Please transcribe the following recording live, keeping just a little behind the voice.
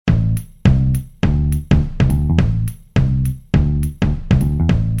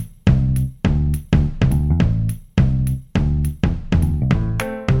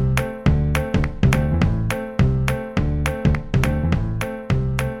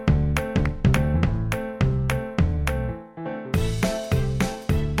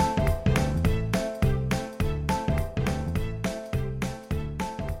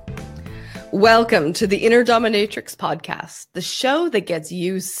Welcome to the Inner Dominatrix podcast, the show that gets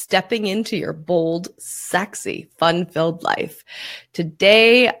you stepping into your bold, sexy, fun-filled life.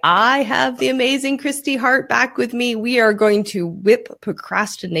 Today, I have the amazing Christy Hart back with me. We are going to whip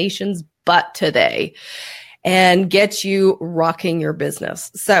procrastination's butt today and get you rocking your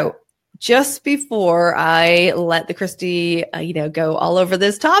business. So just before I let the Christy, go all over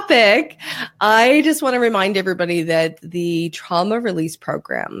this topic, I just want to remind everybody that the trauma release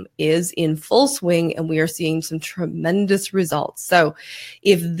program is in full swing and we are seeing some tremendous results. So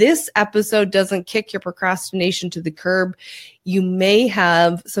if this episode doesn't kick your procrastination to the curb, you may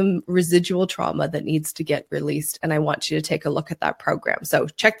have some residual trauma that needs to get released. And I want you to take a look at that program. So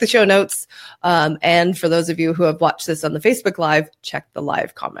check the show notes. And for those of you who have watched this on the Facebook Live, check the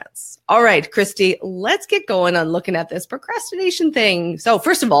live comments. All right, Christy, let's get going on looking at this procrastination thing. So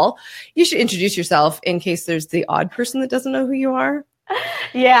first of all, you should introduce yourself in case there's the odd person that doesn't know who you are.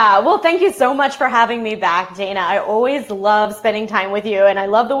 Yeah, well, thank you so much for having me back, Dana. I always love spending time with you, and I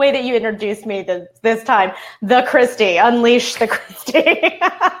love the way that you introduced me this time. The Christy, unleash the Christy.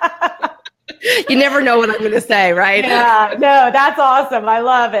 You never know what I'm going to say, right? Yeah, no, that's awesome. I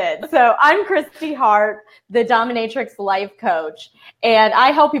love it. So I'm Christy Hart, the Dominatrix Life Coach, and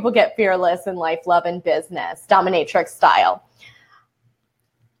I help people get fearless in life, love, and business, Dominatrix style.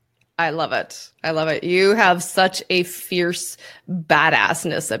 I love it. I love it. You have such a fierce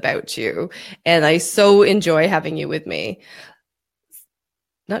badassness about you. And I so enjoy having you with me.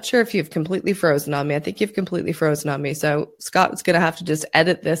 Not sure if you've completely frozen on me. I think you've completely frozen on me. So Scott's going to have to just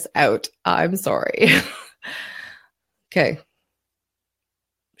edit this out. I'm sorry. Okay.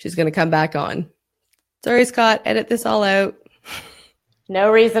 She's going to come back on. Sorry, Scott. Edit this all out.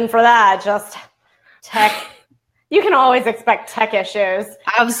 No reason for that. Just tech. You can always expect tech issues.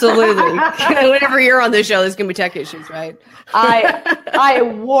 Absolutely. Whenever you're on the show, there's going to be tech issues, right? I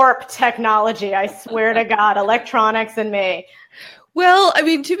warp technology. I swear to God, electronics and me. Well, I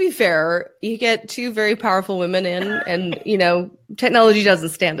mean, to be fair, you get two very powerful women in and, technology doesn't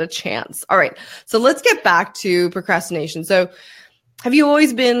stand a chance. All right. So let's get back to procrastination. So have you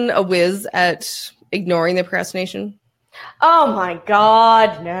always been a whiz at ignoring the procrastination? Oh my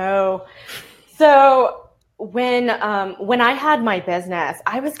God, no. So when I had my business,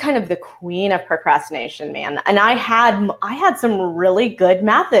 I was kind of the queen of procrastination, man. And I had some really good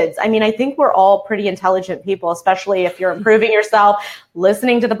methods. I mean, I think we're all pretty intelligent people, especially if you're improving yourself,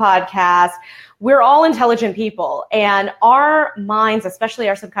 listening to the podcast. We're all intelligent people, and our minds, especially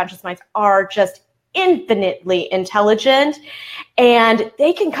our subconscious minds, are just infinitely intelligent, and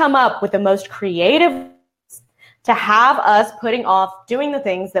they can come up with the most creative to have us putting off doing the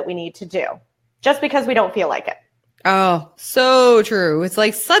things that we need to do, just because we don't feel like it. Oh, so true. It's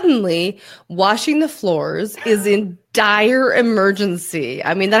like suddenly washing the floors is in dire emergency.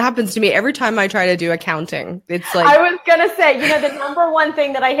 I mean, that happens to me every time I try to do accounting. It's like, I was going to say, the number one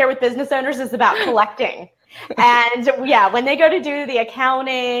thing that I hear with business owners is about collecting. And yeah, when they go to do the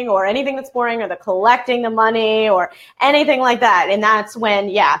accounting or anything that's boring, or the collecting the money or anything like that. And that's when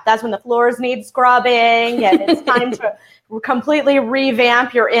the floors need scrubbing and it's time to completely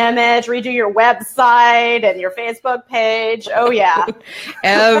revamp your image, redo your website and your Facebook page. Oh yeah.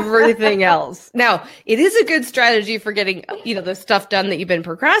 Everything else. Now, it is a good strategy for getting, the stuff done that you've been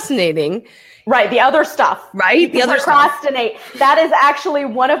procrastinating. Right. The other stuff. Right. The other procrastinate. Stuff. That is actually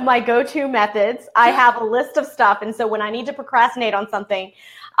one of my go-to methods. I have a list of stuff. And so when I need to procrastinate on something,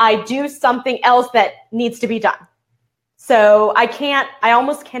 I do something else that needs to be done. So I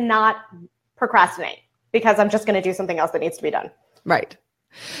almost cannot procrastinate because I'm just going to do something else that needs to be done. Right.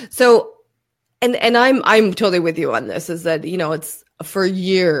 So, and I'm totally with you on this, is that, it's for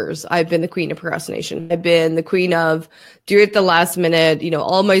years, I've been the queen of procrastination. I've been the queen of do it at the last minute,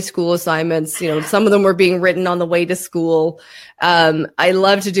 all my school assignments, some of them were being written on the way to school. I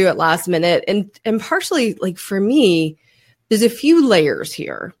love to do it last minute. And partially, like, for me, there's a few layers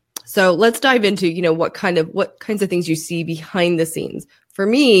here. So let's dive into, what kinds of things you see behind the scenes. For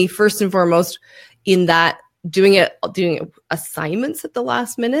me, first and foremost, in that doing assignments at the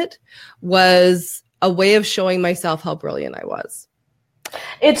last minute was a way of showing myself how brilliant I was.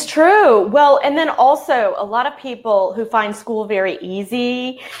 It's true. Well, and then also a lot of people who find school very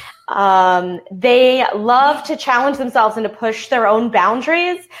easy, they love to challenge themselves and to push their own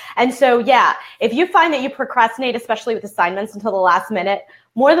boundaries. And so, if you find that you procrastinate, especially with assignments until the last minute,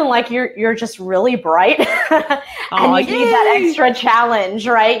 more than like you're just really bright and you need that extra challenge,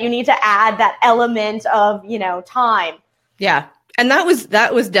 right? You need to add that element of, time. Yeah. And that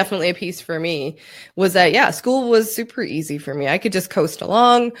was definitely a piece for me, was that, school was super easy for me. I could just coast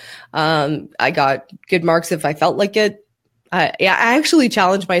along. I got good marks if I felt like it. Yeah, I actually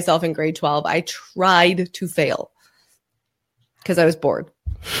challenged myself in grade 12. I tried to fail because I was bored.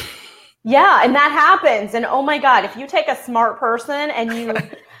 Yeah, and that happens. And oh my God, if you take a smart person and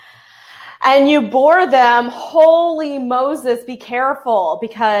you bore them, holy Moses, be careful,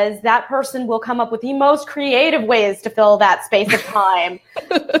 because that person will come up with the most creative ways to fill that space of time.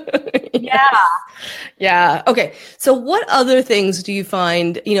 Yes. Yeah. Okay. So what other things do you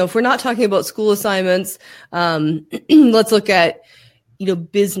find, if we're not talking about school assignments, let's look at,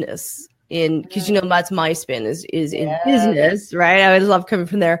 business because, that's my spin is in business, right? I would love coming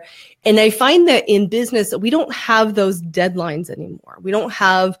from there. And I find that in business, we don't have those deadlines anymore. We don't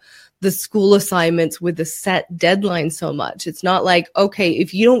have the school assignments with the set deadline so much. It's not like, okay,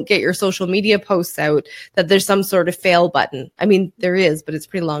 if you don't get your social media posts out, that there's some sort of fail button. I mean, there is, but it's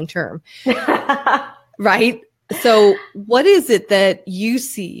pretty long term. Right? So what is it that you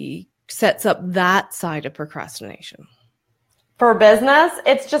see sets up that side of procrastination? For business,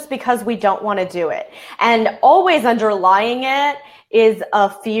 it's just because we don't want to do it. And always underlying it is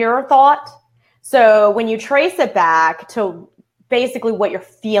a fear thought. So when you trace it back to basically what you're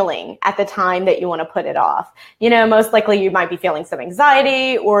feeling at the time that you want to put it off, most likely you might be feeling some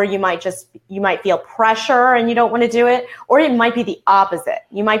anxiety, or you might feel pressure and you don't want to do it, or it might be the opposite.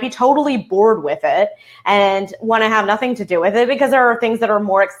 You might be totally bored with it and want to have nothing to do with it because there are things that are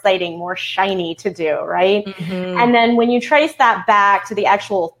more exciting, more shiny to do, right? Mm-hmm. And then when you trace that back to the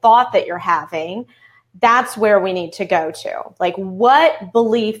actual thought that you're having, that's where we need to go to. Like, what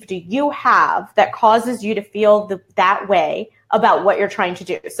belief do you have that causes you to feel that way about what you're trying to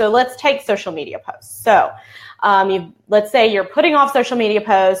do? So let's take social media posts. So let's say you're putting off social media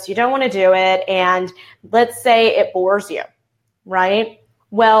posts, you don't want to do it, and let's say it bores you, right?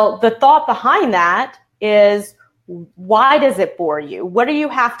 Well, the thought behind that is, why does it bore you? What do you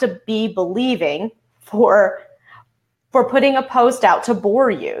have to be believing for putting a post out to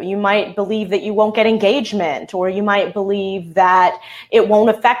bore you? You might believe that you won't get engagement, or you might believe that it won't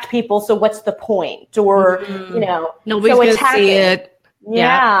affect people. So what's the point? Or, nobody's going to see it.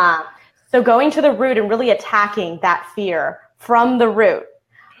 Yeah. So going to the root and really attacking that fear from the root.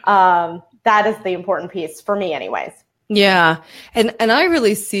 That is the important piece for me anyways. Yeah. And I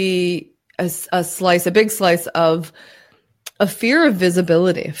really see a big slice of a fear of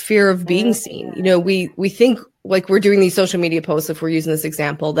visibility, a fear of being seen. We think, like, we're doing these social media posts, if we're using this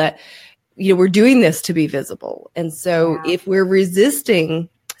example, that, we're doing this to be visible. And so if we're resisting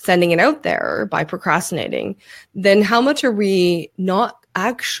sending it out there by procrastinating, then how much are we not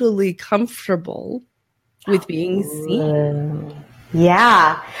actually comfortable with being seen?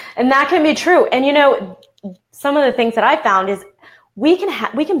 Yeah. And that can be true. And, some of the things that I found is we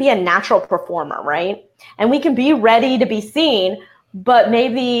can be a natural performer, right? And we can be ready to be seen, but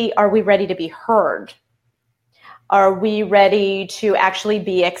maybe are we ready to be heard? Are we ready to actually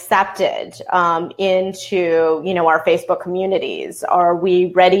be accepted into, our Facebook communities? Are we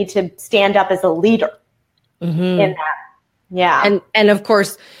ready to stand up as a leader in that? Yeah. And of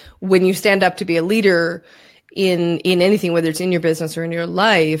course, when you stand up to be a leader in anything, whether it's in your business or in your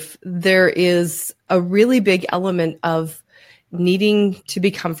life, there is a really big element of needing to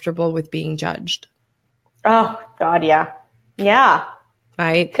be comfortable with being judged. Oh, God, yeah. Yeah.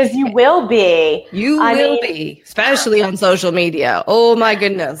 Right? Because you will be. You will be, especially on social media. Oh, my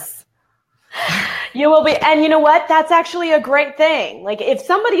goodness. You will be. And you know what? That's actually a great thing. Like, if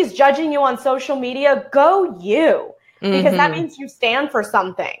somebody's judging you on social media, go you. Because that means you stand for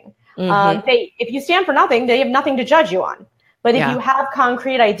something. If you stand for nothing, they have nothing to judge you on. But if you have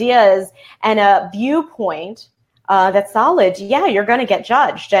concrete ideas and a viewpoint that's solid, you're going to get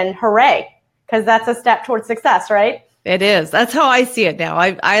judged. And hooray, because that's a step towards success, right? It is. That's how I see it now.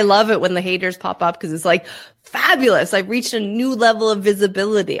 I love it when the haters pop up because it's like, fabulous. I've reached a new level of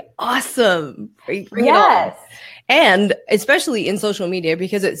visibility. Awesome. Bring it on. And especially in social media,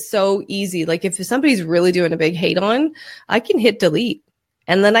 because it's so easy. Like, if somebody's really doing a big hate on, I can hit delete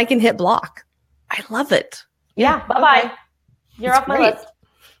and then I can hit block. I love it. Yeah. Bye-bye. You're off my list.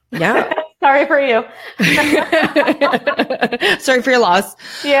 Yeah. Sorry for you. Sorry for your loss.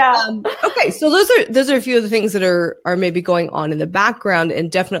 Yeah. Okay. So those are a few of the things that are maybe going on in the background.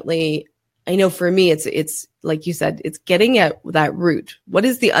 And definitely, I know for me, it's like you said, it's getting at that root. What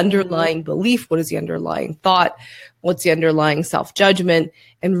is the underlying belief? What is the underlying thought? What's the underlying self-judgment?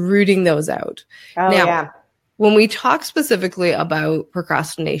 And rooting those out. Now, when we talk specifically about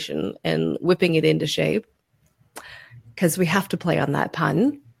procrastination and whipping it into shape, because we have to play on that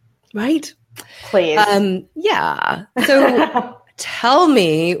pun, right? Please. Yeah. So tell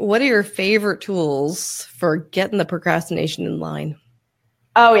me, what are your favorite tools for getting the procrastination in line?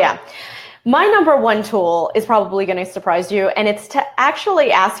 Oh, yeah. My number one tool is probably going to surprise you, and it's to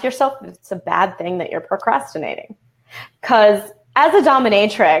actually ask yourself if it's a bad thing that you're procrastinating. Because as a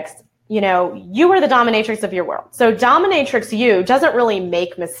dominatrix, you are the dominatrix of your world. So dominatrix you doesn't really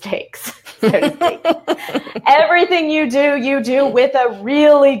make mistakes, so to speak. Everything you do with a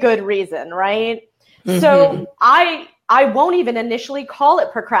really good reason, right? Mm-hmm. So I won't even initially call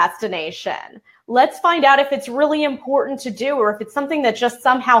it procrastination. Let's find out if it's really important to do, or if it's something that just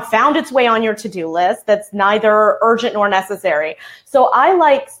somehow found its way on your to-do list that's neither urgent nor necessary. So I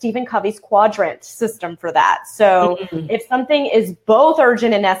like Stephen Covey's quadrant system for that. So if something is both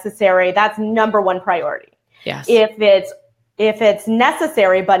urgent and necessary, that's number one priority. Yes. If it's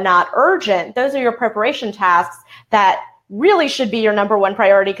necessary but not urgent, those are your preparation tasks that really should be your number one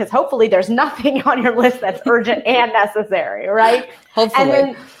priority, because hopefully there's nothing on your list that's urgent and necessary, right?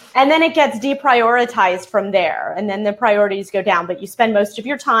 Hopefully. And then it gets deprioritized from there, and then the priorities go down. But you spend most of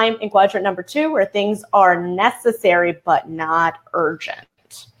your time in quadrant number 2, where things are necessary but not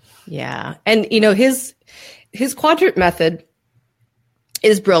urgent. Yeah. And, his quadrant method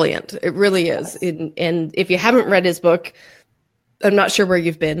is brilliant. It really is. And if you haven't read his book, I'm not sure where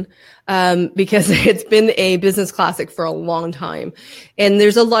you've been, because it's been a business classic for a long time. And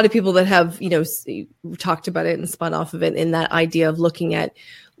there's a lot of people that have, talked about it and spun off of it in that idea of looking at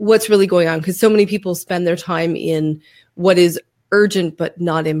what's really going on, because so many people spend their time in what is urgent but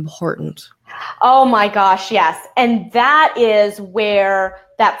not important. Oh my gosh, yes. And that is where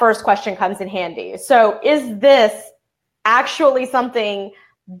that first question comes in handy. So is this actually something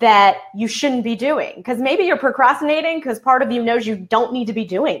that you shouldn't be doing? Because maybe you're procrastinating because part of you knows you don't need to be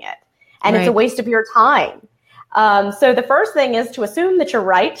doing it, and It's a waste of your time. So the first thing is to assume that you're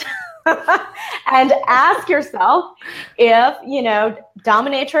right. And ask yourself if,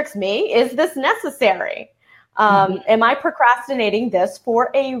 dominatrix me, is this necessary? Am I procrastinating this for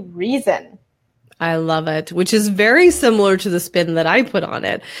a reason? I love it, which is very similar to the spin that I put on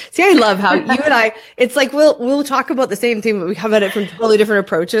it. See, I love how you and I, it's like we'll talk about the same thing, but we come at it from totally different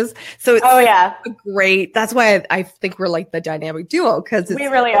approaches. So it's great. That's why I think we're like the dynamic duo, because we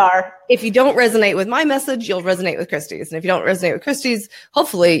really are. If you don't resonate with my message, you'll resonate with Christy's. And if you don't resonate with Christy's,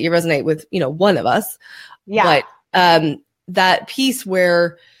 hopefully you resonate with, one of us. Yeah. But that piece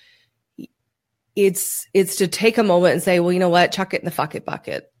where it's to take a moment and say, well, you know what, chuck it in the fuck it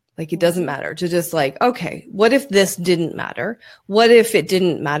bucket. Like, it doesn't matter, to just like, okay, what if this didn't matter? What if it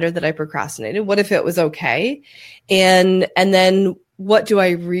didn't matter that I procrastinated? What if it was okay? And then what do I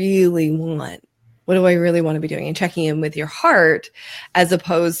really want? What do I really want to be doing? And checking in with your heart, as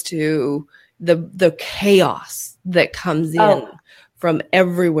opposed to the chaos that comes in from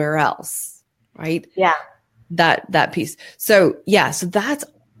everywhere else, right? Yeah. That piece. So that's,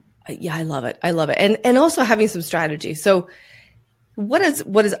 I love it. I love it. And also having some strategy. So what is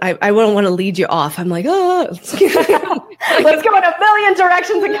I don't want to lead you off. I'm like, let's go in a million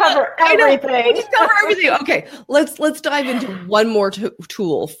directions and cover everything. Just cover everything. Okay, let's dive into one more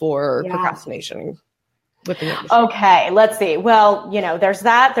tool for procrastination. Okay, let's see. Well, there's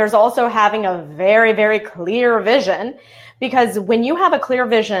that. There's also having a very, very clear vision, because when you have a clear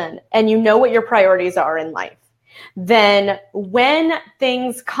vision and you know what your priorities are in life, then when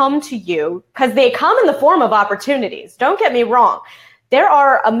things come to you, because they come in the form of opportunities, don't get me wrong. There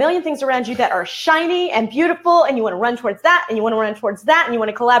are a million things around you that are shiny and beautiful, and you want to run towards that, and you want to run towards that, and you want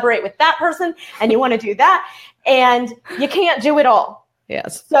to collaborate with that person, and you want to do that, and you can't do it all.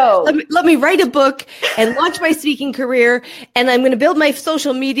 Yes. So let me write a book and launch my speaking career, and I'm going to build my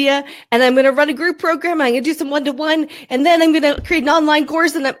social media, and I'm going to run a group program, and I'm going to do some one-to-one, and then I'm going to create an online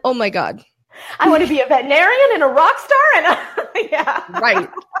course, and oh my God. I want to be a veterinarian and a rock star, and right.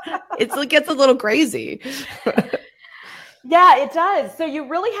 It gets a little crazy. Yeah, it does. So you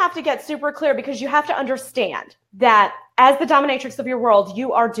really have to get super clear, because you have to understand that as the dominatrix of your world,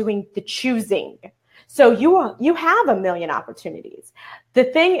 you are doing the choosing. So you have a million opportunities. The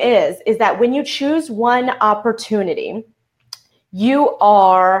thing is that when you choose one opportunity, you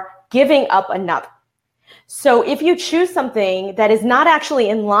are giving up another. So if you choose something that is not actually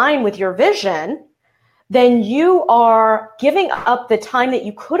in line with your vision, then you are giving up the time that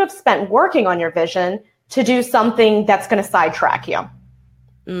you could have spent working on your vision to do something that's going to sidetrack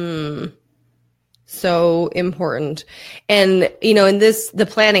you. So important. And, in the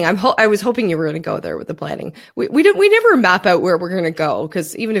planning, I was hoping you were going to go there with the planning. We never map out where we're going to go,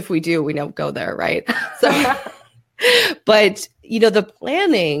 because even if we do, we don't go there. Right. So, but, the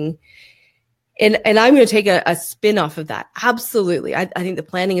planning, and I'm going to take a spin off of that. Absolutely. I think the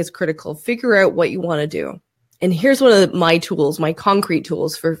planning is critical. Figure out what you want to do. And here's one of my tools, my concrete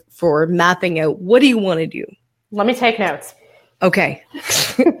tools for mapping out, what do you want to do? Let me take notes. Okay.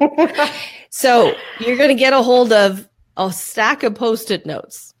 So you're going to get a hold of a stack of Post-it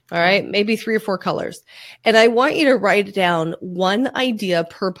notes. All right. Maybe 3 or 4 colors. And I want you to write down one idea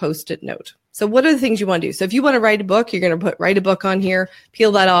per Post-it note. So what are the things you want to do? So if you want to write a book, you're going to write a book on here,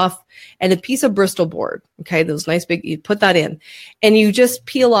 peel that off, and a piece of Bristol board. Okay. Those nice big, you put that in and you just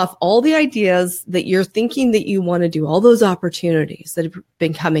peel off all the ideas that you're thinking that you want to do, all those opportunities that have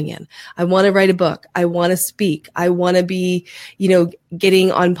been coming in. I want to write a book. I want to speak. I want to be,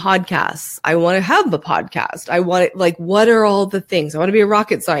 getting on podcasts. I want to have a podcast. I want it, like, what are all the things? I want to be a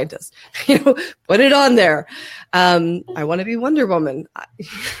rocket scientist, put it on there. I want to be Wonder Woman,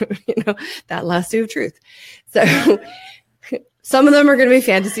 that last two of truth. So some of them are going to be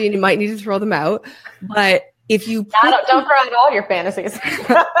fantasy and you might need to throw them out. But if you don't throw out all your fantasies.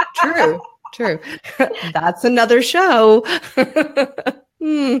 True. That's another show.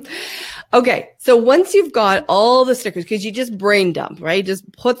 Okay. So once you've got all the stickers, because you just brain dump, right?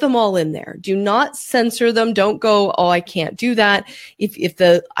 Just put them all in there. Do not censor them. Don't go, oh, I can't do that. If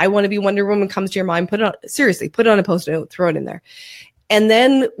the I want to be Wonder Woman comes to your mind, put it on a Post-it note, throw it in there. And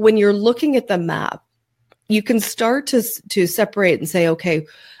then when you're looking at the map, you can start to separate and say, okay,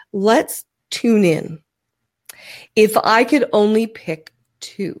 let's tune in. If I could only pick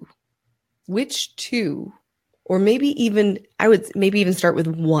 2, which 2? Or maybe even, I would maybe even start with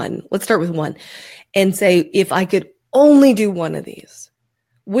 1. Let's start with 1 and say, if I could only do one of these,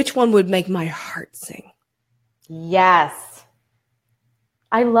 which one would make my heart sing? Yes.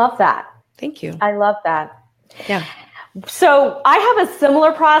 I love that. Thank you. I love that. Yeah. So I have a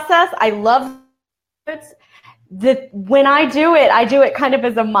similar process. I love it. When I do it kind of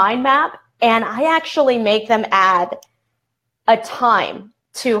as a mind map, and I actually make them add a time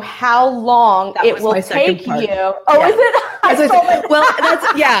to how long it will take you. Oh, yeah. Is it? Well,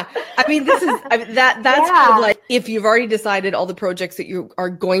 that's, yeah. I mean, that's kind of like, if you've already decided all the projects that you are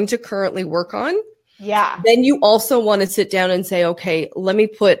going to currently work on. Yeah. Then you also want to sit down and say, okay, let me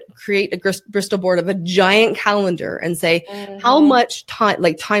create a Bristol board of a giant calendar and say, how much time,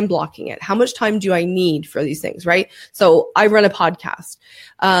 like time blocking it, how much time do I need for these things? Right. So I run a podcast,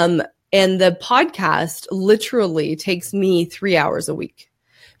 and the podcast literally takes me 3 hours a week.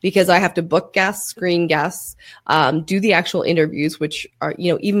 Because I have to book guests, screen guests, do the actual interviews, which are,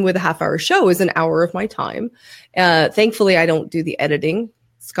 even with a half-hour show is an hour of my time. Thankfully, I don't do the editing.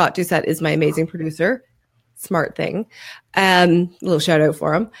 Scott Doucette is my amazing producer. Smart thing. Little shout out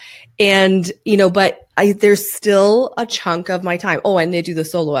for him. And, but there's still a chunk of my time. Oh, and they do the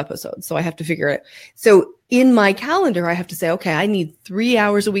solo episodes. So I have to figure it. So in my calendar, I have to say, okay, I need 3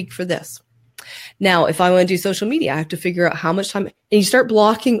 hours a week for this. Now, if I want to do social media, I have to figure out how much time, and you start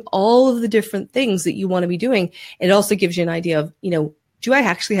blocking all of the different things that you want to be doing. It also gives you an idea of, do I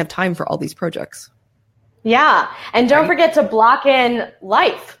actually have time for all these projects? Yeah. And don't forget to block in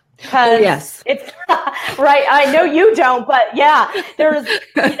life. Oh, yes. It's right. I know you don't, but yeah, there's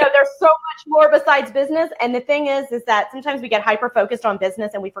so much more besides business. And the thing is that sometimes we get hyper focused on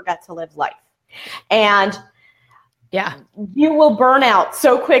business and we forget to live life. And yeah, you will burn out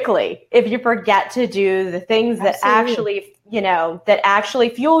so quickly if you forget to do the things that actually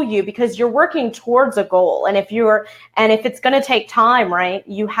fuel you, because you're working towards a goal. And if it's going to take time, right,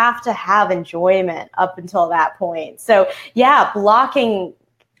 you have to have enjoyment up until that point. So yeah, blocking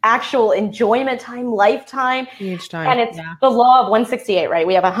actual enjoyment time, lifetime. Huge time. And it's the law of 168, right?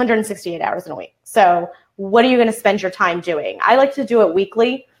 We have 168 hours in a week. So what are you going to spend your time doing? I like to do it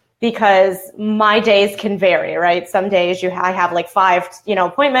weekly, because my days can vary, right? Some days I have like 5,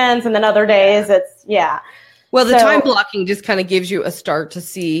 appointments, and then other days it's, Well, the time blocking just kind of gives you a start to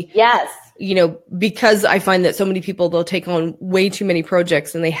see. Yes. Because I find that so many people, they'll take on way too many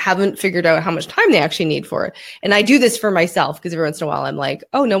projects and they haven't figured out how much time they actually need for it. And I do this for myself, because every once in a while I'm like,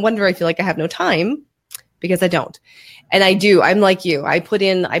 oh, no wonder I feel like I have no time, because I don't. And I do. I'm like you. I put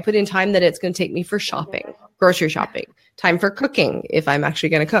in time that it's going to take me for shopping, grocery shopping, time for cooking if I'm actually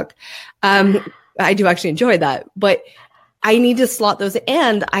going to cook. I do actually enjoy that, but I need to slot those,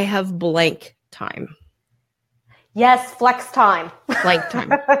 and I have blank time. Yes, flex time. Blank time.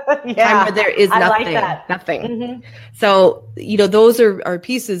 Time where there is nothing. I like that. Nothing. Mm-hmm. So, those are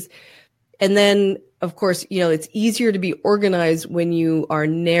pieces. And then, of course, it's easier to be organized when you are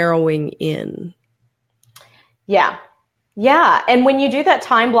narrowing in. Yeah. Yeah. And when you do that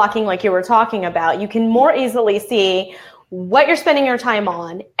time blocking, like you were talking about, you can more easily see what you're spending your time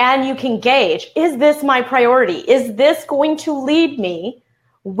on, and you can gauge, is this my priority? Is this going to lead me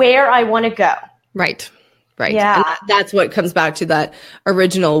where I want to go? Right. Right. Yeah. And that's what comes back to that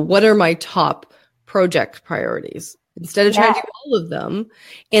original, what are my top project priorities? Instead of trying to do all of them.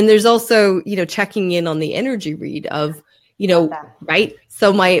 And there's also, checking in on the energy read of, right?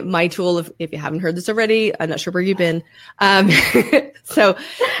 So my tool, if you haven't heard this already, I'm not sure where you've been. So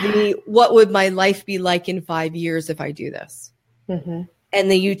what would my life be like in 5 years if I do this? Mm-hmm.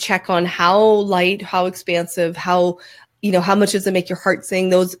 And then you check on how light, how expansive, how much does it make your heart sing?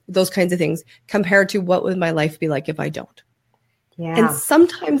 Those kinds of things compared to what would my life be like if I don't? Yeah. And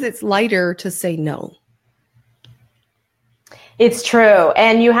sometimes it's lighter to say no. It's true.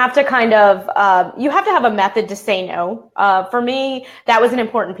 And you have to have a method to say no. For me, that was an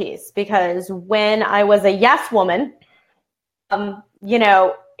important piece because when I was a yes woman,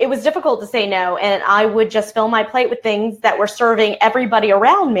 it was difficult to say no. And I would just fill my plate with things that were serving everybody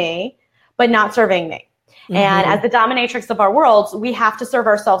around me, but not serving me. Mm-hmm. And as the dominatrix of our worlds, we have to serve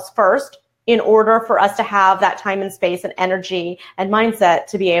ourselves first in order for us to have that time and space and energy and mindset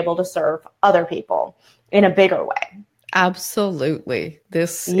to be able to serve other people in a bigger way. Absolutely.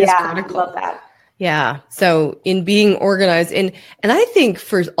 This is critical. I love that. Yeah. So in being organized, and I think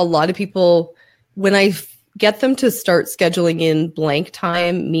for a lot of people, when I get them to start scheduling in blank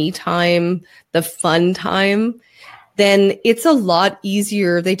time, me time, the fun time, then it's a lot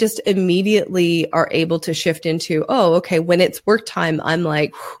easier. They just immediately are able to shift into, oh, okay, when it's work time, I'm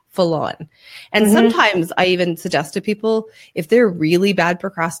like full on. And mm-hmm. sometimes I even suggest to people, if they're really bad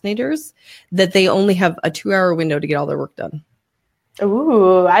procrastinators, that they only have a 2-hour window to get all their work done.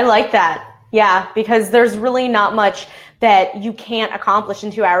 Ooh, I like that. Yeah, because there's really not much that you can't accomplish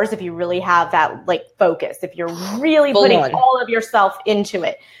in 2 hours if you really have that focus, if you're really putting all of yourself into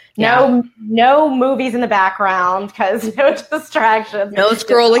it. No movies in the background because no distractions. No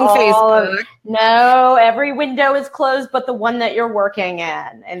scrolling Facebook. No, every window is closed but the one that you're working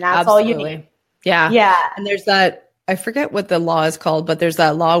in. And that's Absolutely. All you need. Yeah. Yeah. And there's that, I forget what the law is called, but there's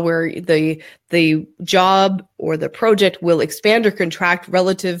that law where the job or the project will expand or contract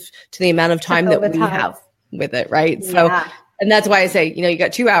relative to the amount of time that we have with it, right? So, and that's why I say, you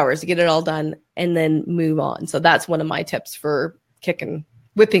got 2 hours to get it all done and then move on. So that's one of my tips for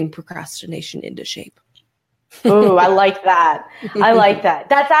whipping procrastination into shape. Ooh, I like that. I like that.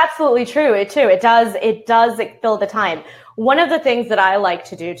 That's absolutely true. It does fill the time. One of the things that I like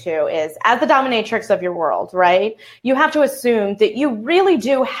to do too is, as the dominatrix of your world, right? You have to assume that you really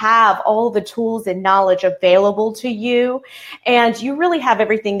do have all the tools and knowledge available to you. And you really have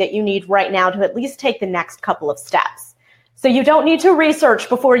everything that you need right now to at least take the next couple of steps. So you don't need to research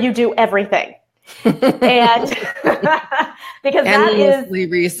before you do everything. And because endlessly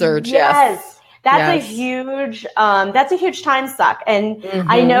research. Yes. That's a huge time suck. And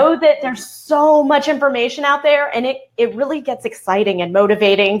mm-hmm. I know that there's so much information out there and it really gets exciting and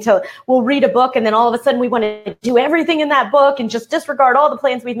motivating we'll read a book and then all of a sudden we want to do everything in that book and just disregard all the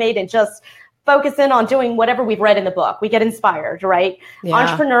plans we've made and just focus in on doing whatever we've read in the book. We get inspired, right? Yeah.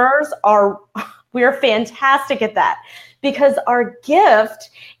 Entrepreneurs we're fantastic at that. Because our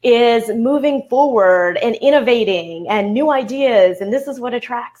gift is moving forward and innovating and new ideas. And this is what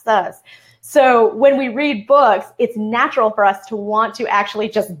attracts us. So when we read books, it's natural for us to want to actually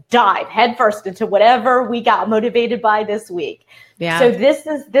just dive headfirst into whatever we got motivated by this week. Yeah. So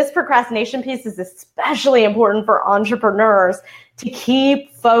this procrastination piece is especially important for entrepreneurs to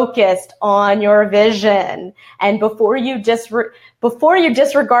keep focused on your vision. And before you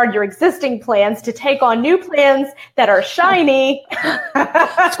disregard your existing plans to take on new plans that are shiny.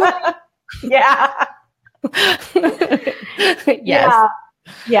 Yeah. Yes.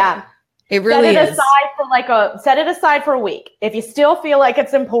 Yeah. It really is. Set it aside for a week. If you still feel like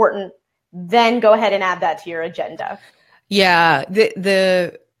it's important, then go ahead and add that to your agenda. Yeah.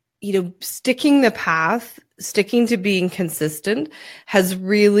 Sticking the path, sticking to being consistent has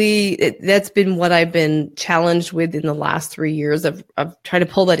really, that's been what I've been challenged with in the last 3 years of trying to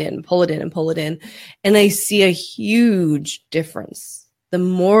pull it in. And I see a huge difference. The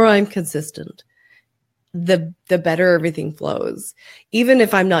more I'm consistent, the better everything flows. Even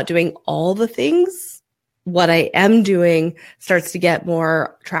if I'm not doing all the things, what I am doing starts to get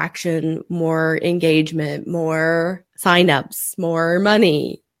more traction, more engagement, more signups, more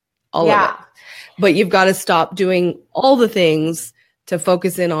money, all of it. But you've got to stop doing all the things to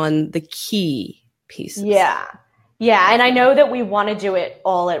focus in on the key pieces. Yeah. And I know that we want to do it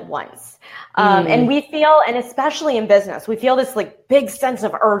all at once. And we feel, and especially in business, we feel this big sense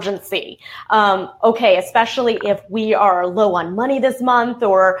of urgency. Especially if we are low on money this month,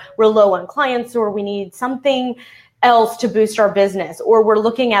 or we're low on clients, or we need something else to boost our business, or we're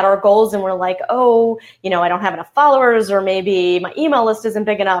looking at our goals and we're like, I don't have enough followers, or maybe my email list isn't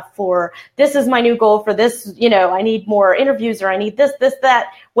big enough for this is my new goal for this, I need more interviews, or I need this,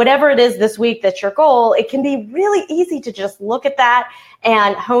 that, whatever it is this week that's your goal. It can be really easy to just look at that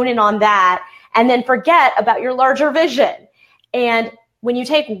and hone in on that and then forget about your larger vision. And when you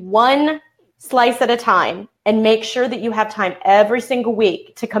take one slice at a time and make sure that you have time every single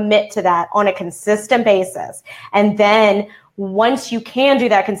week to commit to that on a consistent basis, and then once you can do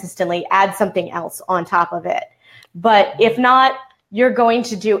that consistently, add something else on top of it. But if not, you're going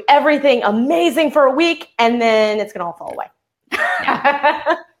to do everything amazing for a week and then it's going to all fall away.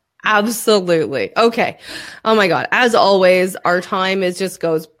 Absolutely. Okay. Oh my God. As always, our time just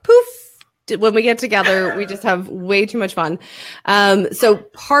goes poof. When we get together, we just have way too much fun. So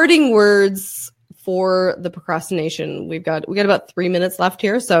parting words for the procrastination. We got about 3 minutes left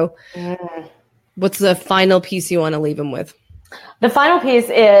here. So what's the final piece you want to leave them with? The final piece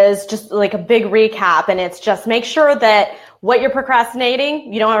is just like a big recap, and it's just make sure that what you're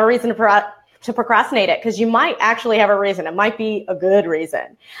procrastinating, you don't have a reason to procrastinate it, because you might actually have a reason. It might be a good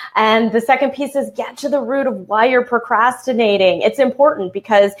reason. And the second piece is get to the root of why you're procrastinating. It's important,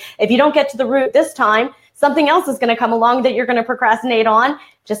 because if you don't get to the root this time, something else is going to come along that you're going to procrastinate on.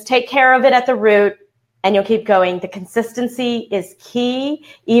 Just take care of it at the root and you'll keep going. The consistency is key.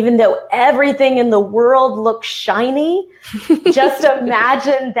 Even though everything in the world looks shiny, just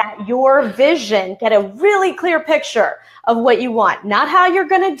imagine that your vision, get a really clear picture of what you want, not how you're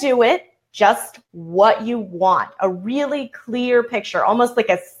going to do it, just what you want, a really clear picture, almost like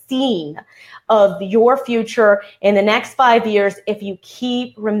a scene of your future in the next 5 years if you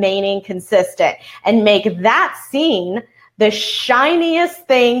keep remaining consistent and make that scene the shiniest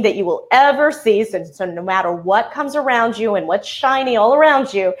thing that you will ever see. So no matter what comes around you and what's shiny all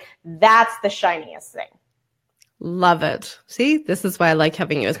around you, that's the shiniest thing. Love it. See, this is why I like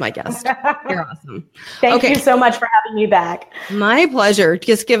having you as my guest. You're awesome. Thank you so much for having me back. My pleasure.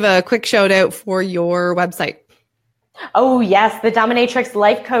 Just give a quick shout out for your website. Oh, yes,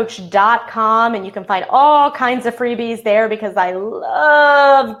 thedominatrixlifecoach.com. And you can find all kinds of freebies there because I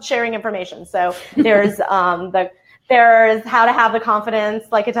love sharing information. So there's there's how to have the confidence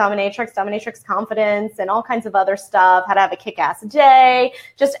like a dominatrix confidence, and all kinds of other stuff, how to have a kick-ass day,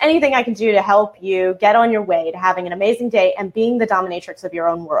 just anything I can do to help you get on your way to having an amazing day and being the dominatrix of your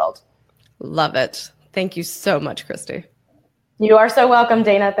own world. Love it. Thank you so much, Christy. You are so welcome,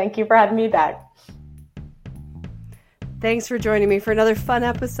 Dana. Thank you for having me back. Thanks for joining me for another fun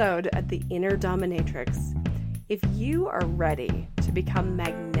episode at The Inner Dominatrix. If you are ready to become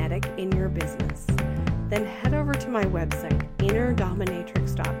magnetic in your business, then head over to my website,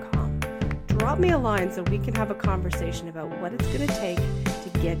 innerdominatrix.com. Drop me a line so we can have a conversation about what it's going to take to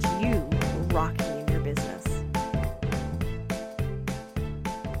get you rocking